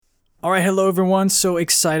All right, hello everyone. So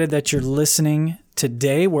excited that you're listening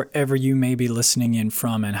today, wherever you may be listening in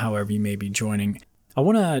from and however you may be joining. I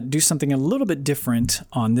want to do something a little bit different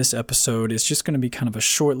on this episode. It's just going to be kind of a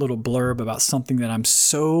short little blurb about something that I'm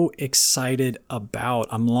so excited about.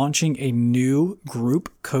 I'm launching a new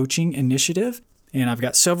group coaching initiative, and I've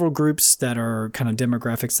got several groups that are kind of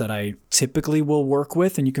demographics that I typically will work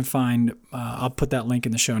with, and you can find, I'll put that link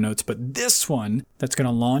in the show notes, but this one that's going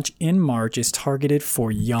to launch in March is targeted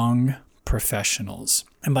for young professionals.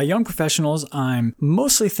 And by young professionals, I'm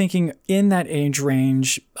mostly thinking in that age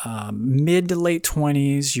range, mid to late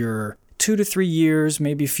 20s, you're 2 to 3 years,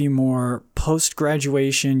 maybe a few more.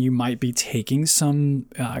 Post-graduation, you might be taking some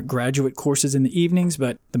graduate courses in the evenings,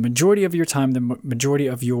 but the majority of your time, the majority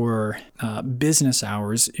of your business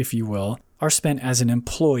hours, if you will, are spent as an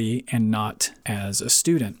employee and not as a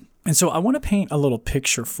student. And so I want to paint a little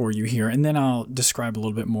picture for you here, and then I'll describe a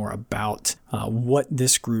little bit more about what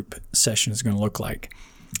this group session is going to look like.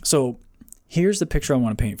 So here's the picture I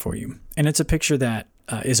want to paint for you. And it's a picture that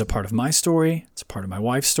is a part of my story. It's a part of my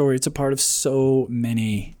wife's story. It's a part of so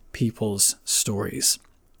many people's stories.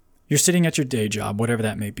 You're sitting at your day job, whatever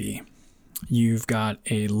that may be. You've got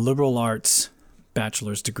a liberal arts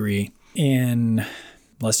bachelor's degree in,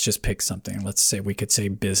 let's just pick something. Let's say we could say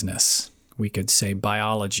business. We could say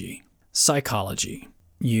biology, psychology.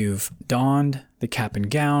 You've donned the cap and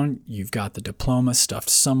gown. You've got the diploma stuffed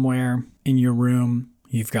somewhere in your room.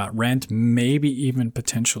 You've got rent, maybe even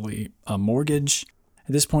potentially a mortgage.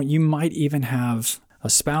 At this point, you might even have a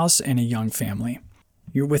spouse and a young family.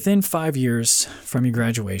 You're within 5 years from your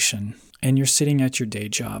graduation, and you're sitting at your day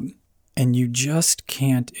job, and you just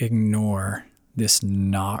can't ignore this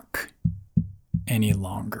knock any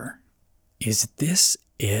longer. Is this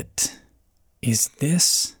it? Is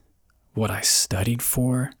this what I studied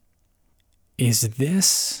for? Is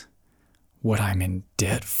this what I'm in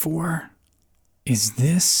debt for? Is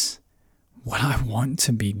this what I want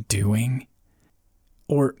to be doing?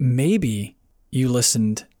 Or maybe you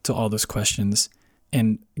listened to all those questions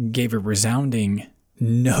and gave a resounding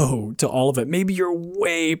no to all of it. Maybe you're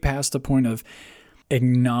way past the point of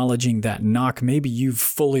acknowledging that knock. Maybe you've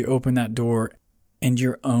fully opened that door and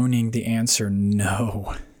you're owning the answer,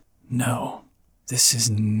 no, this is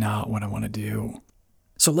not what I want to do.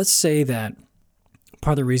 So let's say that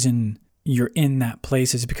part of the reason you're in that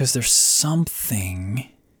place is because there's something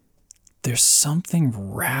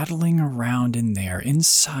rattling around in there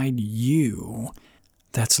inside you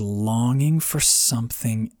that's longing for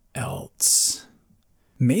something else.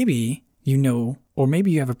 Maybe you know, or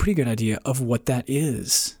maybe you have a pretty good idea of what that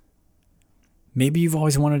is. Maybe you've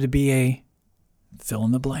always wanted to be a fill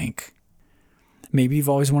in the blank. Maybe you've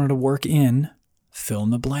always wanted to work in fill in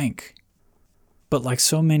the blank. But like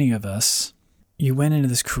so many of us, you went into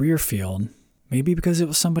this career field maybe because it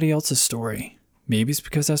was somebody else's story. Maybe it's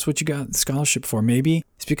because that's what you got the scholarship for. Maybe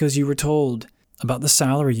it's because you were told about the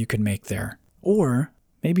salary you could make there. Or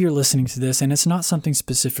maybe you're listening to this and it's not something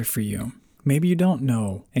specific for you. Maybe you don't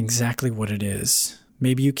know exactly what it is.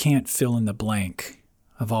 Maybe you can't fill in the blank.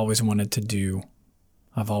 I've always wanted to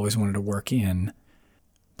work in.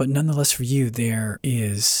 But nonetheless for you, there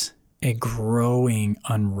is a growing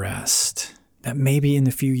unrest that maybe in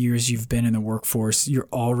the few years you've been in the workforce, you're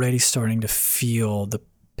already starting to feel the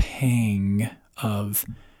pang of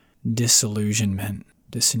disillusionment,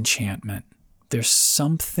 disenchantment. There's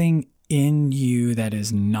something in you that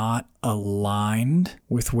is not aligned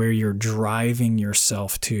with where you're driving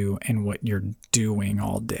yourself to and what you're doing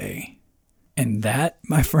all day. And that,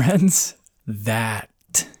 my friends, that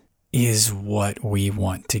is what we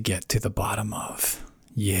want to get to the bottom of.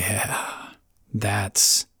 Yeah,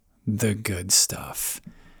 that's the good stuff.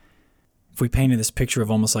 If we painted this picture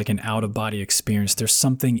of almost like an out-of-body experience, there's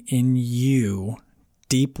something in you,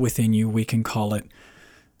 deep within you, we can call it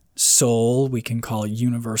soul, we can call it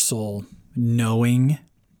universal knowing,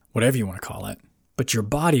 whatever you want to call it. But your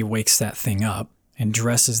body wakes that thing up and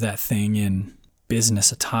dresses that thing in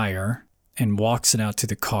business attire and walks it out to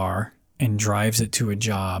the car and drives it to a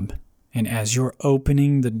job. And as you're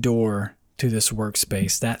opening the door to this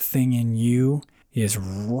workspace, that thing in you is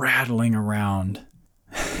rattling around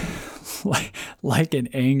like an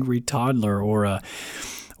angry toddler or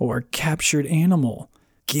a captured animal.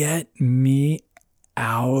 Get me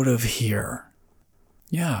out of here.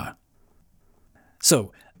 Yeah.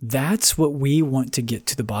 So that's what we want to get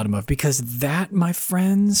to the bottom of, because that, my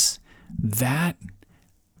friends, that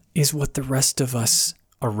is what the rest of us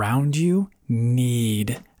around you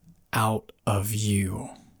need out of you.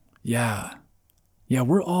 Yeah. Yeah,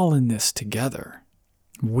 we're all in this together.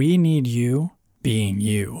 We need you being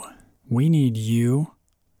you. We need you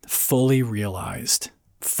fully realized.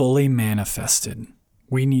 fully manifested.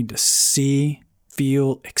 We need to see,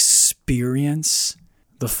 feel, experience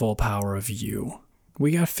the full power of you.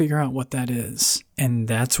 We got to figure out what that is. And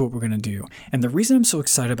that's what we're going to do. And the reason I'm so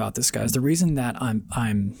excited about this, guys, the reason that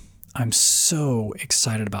I'm so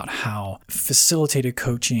excited about how facilitated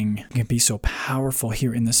coaching can be so powerful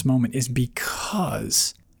here in this moment is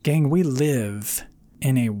because, gang, we live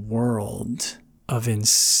in a world of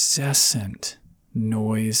incessant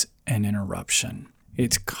noise and interruption.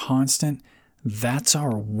 It's constant. That's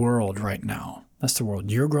our world right now. That's the world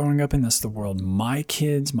you're growing up in. That's the world my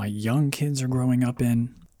kids, my young kids are growing up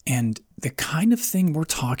in. And the kind of thing we're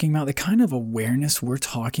talking about, the kind of awareness we're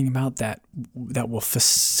talking about that will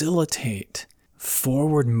facilitate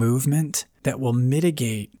forward movement, that will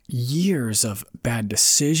mitigate years of bad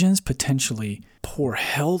decisions, potentially poor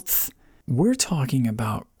health. We're talking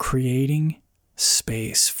about creating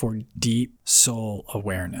space for deep soul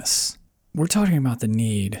awareness. We're talking about the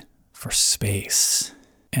need for space.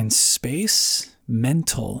 And space,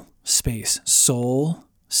 mental space, soul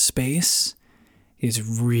space,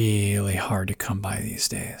 is really hard to come by these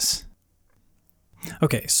days.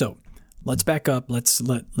 Okay, so let's back up. I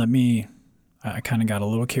kind of got a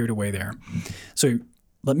little carried away there. So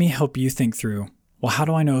let me help you think through, well, how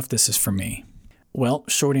do I know if this is for me? Well,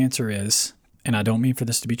 short answer is, and I don't mean for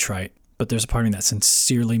this to be trite, but there's a part of me that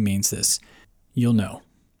sincerely means this. You'll know.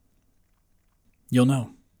 You'll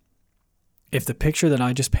know. If the picture that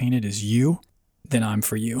I just painted is you, then I'm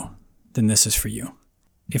for you. Then this is for you.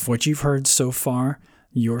 If what you've heard so far,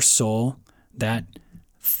 your soul, that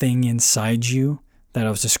thing inside you that I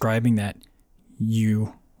was describing, that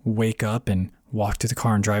you wake up and walk to the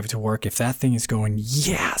car and drive it to work, if that thing is going,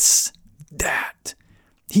 yes, that,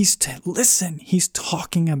 listen, he's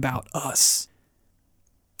talking about us,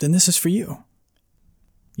 then this is for you.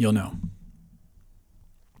 You'll know.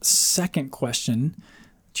 Second question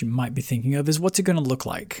that you might be thinking of is, what's it going to look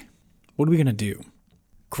like? What are we going to do?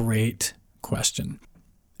 Great question.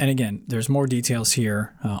 And again, there's more details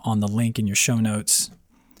here on the link in your show notes,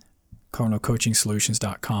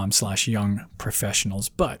 cardinalcoachingsolutions.com/youngprofessionals.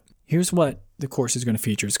 But here's what the course is going to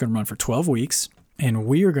feature. It's going to run for 12 weeks, and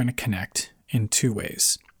we are going to connect in two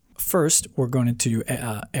ways. First, we're going to,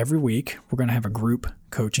 every week, we're going to have a group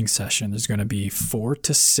coaching session. There's going to be 4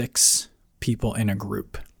 to 6 people in a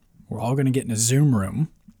group. We're all going to get in a Zoom room.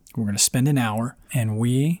 We're going to spend an hour, and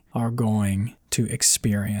we are going to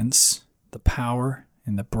experience the power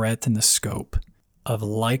and the breadth and the scope of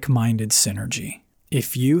like-minded synergy.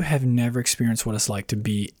 If you have never experienced what it's like to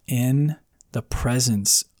be in the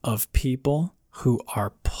presence of people who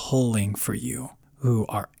are pulling for you, who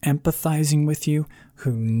are empathizing with you,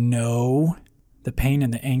 who know the pain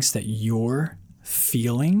and the angst that you're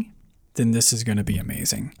feeling, then this is going to be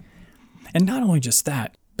amazing. And not only just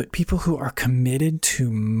that, but people who are committed to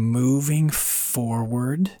moving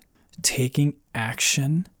forward, taking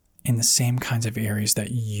action in the same kinds of areas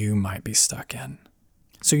that you might be stuck in.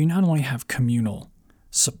 So you not only have communal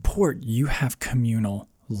support, you have communal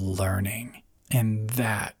learning. And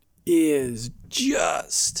that is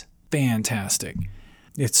just fantastic.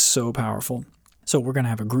 It's so powerful. So we're going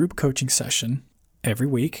to have a group coaching session every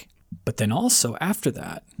week, but then also after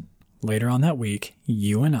that, later on that week,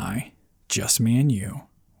 you and I, just me and you,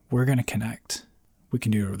 we're going to connect. We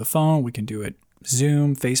can do it over the phone. We can do it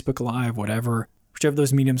Zoom, Facebook Live, whatever. Whichever of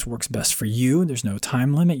those mediums works best for you. There's no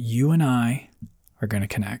time limit. You and I are going to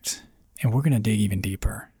connect, and we're going to dig even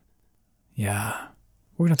deeper. Yeah.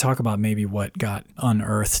 We're going to talk about maybe what got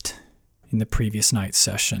unearthed in the previous night's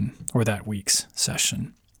session or that week's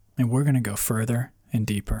session. And we're going to go further and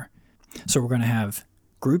deeper. So we're going to have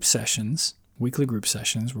group sessions, weekly group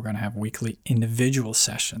sessions. We're going to have weekly individual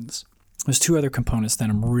sessions. There's 2 other components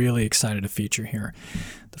that I'm really excited to feature here.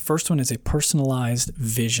 The first one is a personalized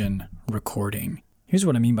vision recording. Here's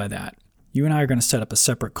what I mean by that. You and I are going to set up a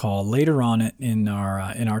separate call later on in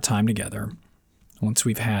our time together, once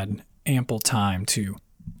we've had ample time to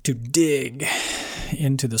dig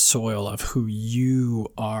into the soil of who you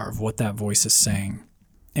are, of what that voice is saying.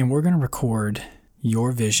 And we're going to record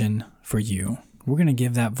your vision for you. We're going to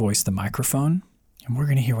give that voice the microphone, and we're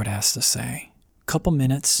going to hear what it has to say. A couple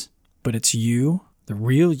minutes, but it's you, the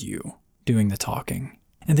real you, doing the talking.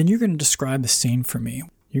 And then you're going to describe the scene for me.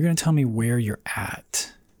 You're going to tell me where you're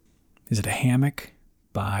at. Is it a hammock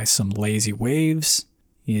by some lazy waves?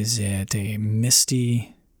 Is it a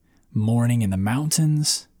misty morning in the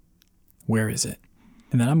mountains? Where is it?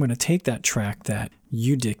 And then I'm going to take that track that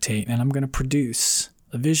you dictate, and I'm going to produce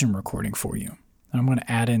a vision recording for you. And I'm going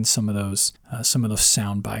to add in some of those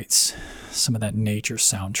sound bites, some of that nature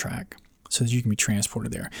soundtrack, so that you can be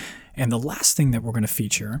transported there. And the last thing that we're going to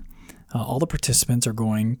feature all the participants are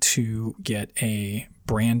going to get a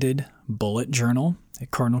branded bullet journal, a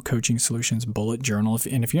Cardinal Coaching Solutions bullet journal.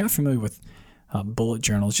 And if you're not familiar with bullet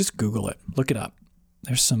journals, just Google it, look it up.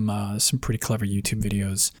 There's some pretty clever YouTube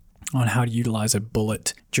videos on how to utilize a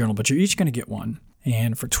bullet journal, but you're each going to get one.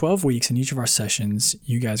 And for 12 weeks in each of our sessions,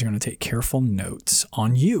 you guys are going to take careful notes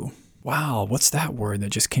on you. Wow, what's that word that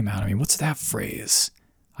just came out of me? What's that phrase?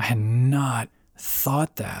 I had not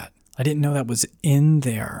thought that. I didn't know that was in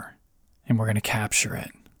there. And we're going to capture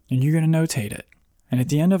it. And you're going to notate it. And at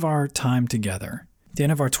the end of our time together, at the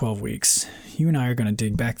end of our 12 weeks, you and I are going to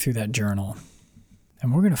dig back through that journal.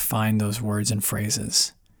 And we're going to find those words and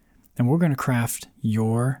phrases. And we're going to craft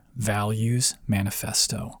your values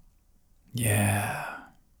manifesto. Yeah.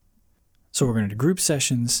 So we're going to do group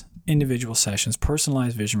sessions, individual sessions,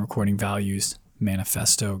 personalized vision recording, values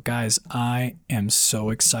manifesto. Guys, I am so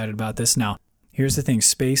excited about this. Now, here's the thing.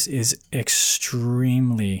 Space is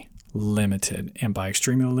extremely limited. And by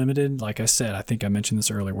extremely limited, like I said, I think I mentioned this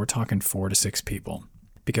earlier, we're talking 4 to 6 people.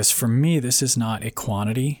 Because for me, this is not a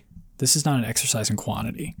quantity. This is not an exercise in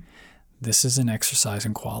quantity. This is an exercise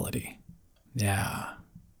in quality. Yeah.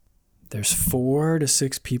 There's 4 to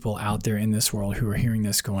 6 people out there in this world who are hearing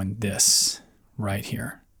this going, this right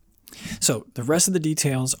here. So the rest of the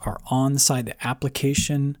details are on the site. The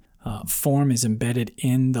application form is embedded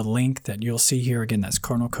in the link that you'll see here. Again, that's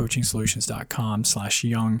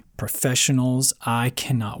cardinalcoachingsolutions.com/youngprofessionals. I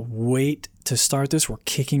cannot wait to start this. We're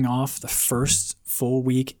kicking off the first full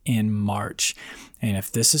week in March. And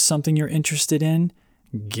if this is something you're interested in,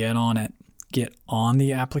 get on it. Get on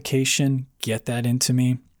the application. Get that into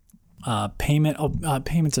me.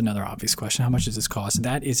 Payment's another obvious question. How much does this cost?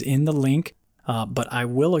 That is in the link, but I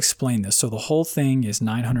will explain this. So the whole thing is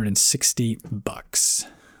 $960.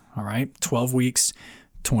 All right, 12 weeks,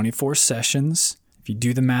 24 sessions. If you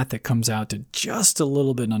do the math, that comes out to just a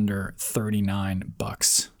little bit under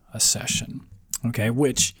 $39 a session. Okay,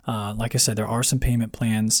 which, like I said, there are some payment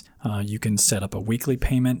plans. You can set up a weekly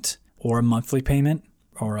payment or a monthly payment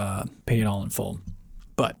or pay it all in full.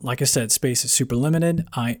 But like I said, space is super limited.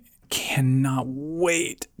 I cannot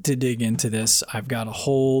wait to dig into this. I've got a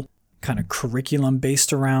whole kind of curriculum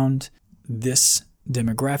based around this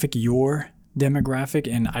demographic, your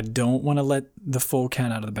demographic, and I don't want to let the full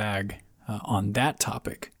cat out of the bag on that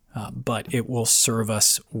topic, but it will serve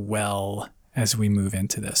us well as we move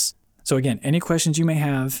into this. So again, any questions you may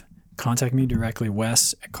have, contact me directly,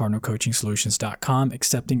 Wes at cardinalcoachingsolutions.com,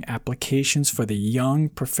 accepting applications for the Young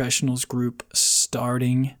Professionals Group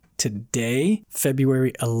starting today,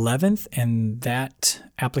 February 11th, and that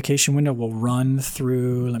application window will run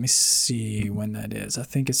through, let me see when that is. I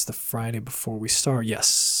think it's the Friday before we start.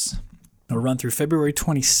 Yes. It'll run through February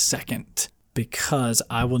 22nd because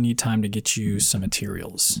I will need time to get you some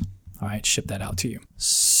materials. All right, ship that out to you.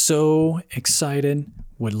 So excited.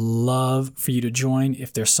 Would love for you to join.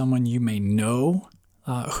 If there's someone you may know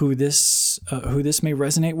who this may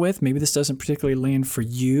resonate with, maybe this doesn't particularly land for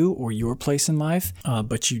you or your place in life,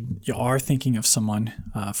 but you are thinking of someone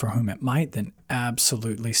for whom it might, then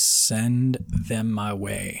absolutely send them my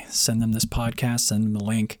way. Send them this podcast, send them the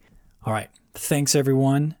link. All right. Thanks,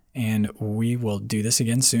 everyone, and we will do this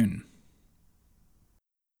again soon.